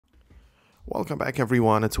Welcome back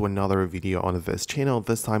everyone to another video on this channel.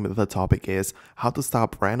 This time the topic is how to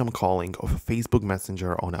stop random calling of Facebook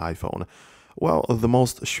Messenger on iPhone. Well, the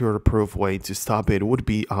most sure-proof way to stop it would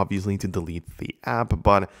be obviously to delete the app,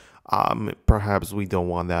 but perhaps we don't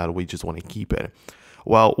want that, we just want to keep it.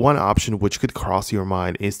 Well, one option which could cross your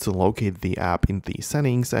mind is to locate the app in the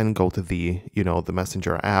settings and go to the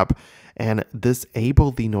Messenger app and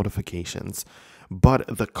disable the notifications.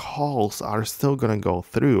 But the calls are still gonna go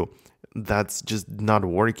through. That's just not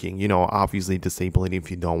working. Obviously disable it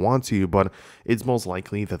if you don't want to, but it's most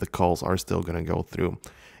likely that the calls are still going to go through.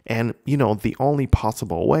 And the only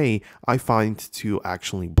possible way I find to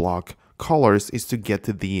actually block callers is to get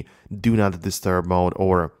to the do not disturb mode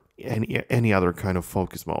or any other kind of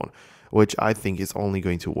focus mode, which I think is only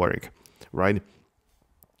going to work, right?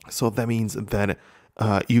 So that means that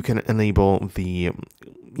you can enable the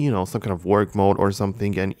some kind of work mode or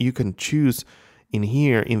something, and you can choose in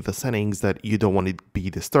here in the settings that you don't want it to be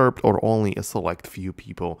disturbed, or only a select few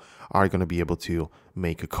people are going to be able to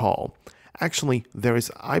make a call. Actually, there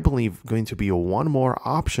is, I believe, going to be one more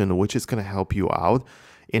option which is going to help you out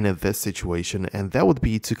in this situation, and that would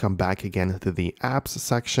be to come back again to the apps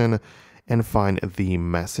section and find the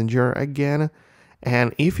Messenger again.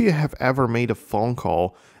 And if you have ever made a phone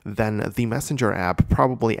call, then the Messenger app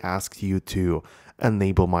probably asks you to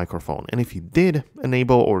enable microphone. And if you did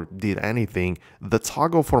enable or did anything, the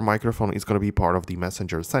toggle for microphone is going to be part of the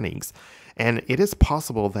Messenger settings. And it is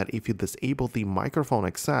possible that if you disable the microphone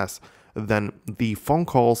access, then the phone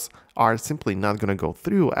calls are simply not going to go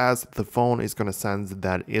through, as the phone is going to sense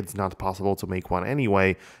that it's not possible to make one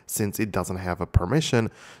anyway, since it doesn't have a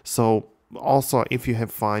permission. So also, if you can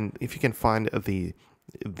find the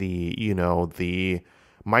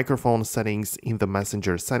microphone settings in the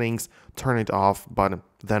Messenger settings, turn it off. But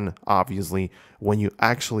then obviously when you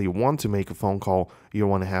actually want to make a phone call, you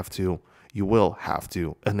will have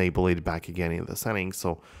to enable it back again in the settings.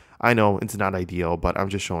 So I know it's not ideal, but I'm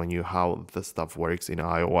just showing you how this stuff works in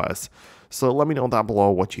iOS. So let me know down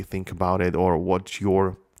below what you think about it or what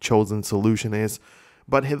your chosen solution is.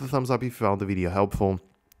 But hit the thumbs up if you found the video helpful.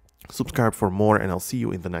 Subscribe for more, and I'll see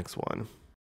you in the next one.